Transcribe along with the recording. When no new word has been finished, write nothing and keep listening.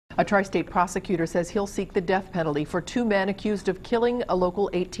A tri-state prosecutor says he'll seek the death penalty for 2 men accused of killing a local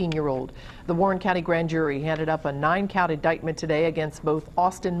 18-year-old. The Warren County grand jury handed up a 9-count indictment today against both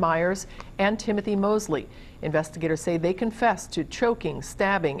Austin Myers and Timothy Mosley. Investigators say they confessed to choking,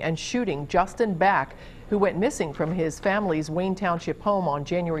 stabbing, and shooting Justin Back, who went missing from his family's Wayne Township home on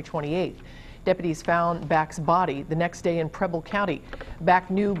January 28th. Deputies found Back's body the next day in Preble County. Back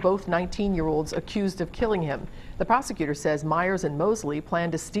knew both 19-year-olds accused of killing him. The prosecutor says Myers and Mosley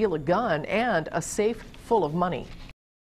planned to steal a gun and a safe full of money.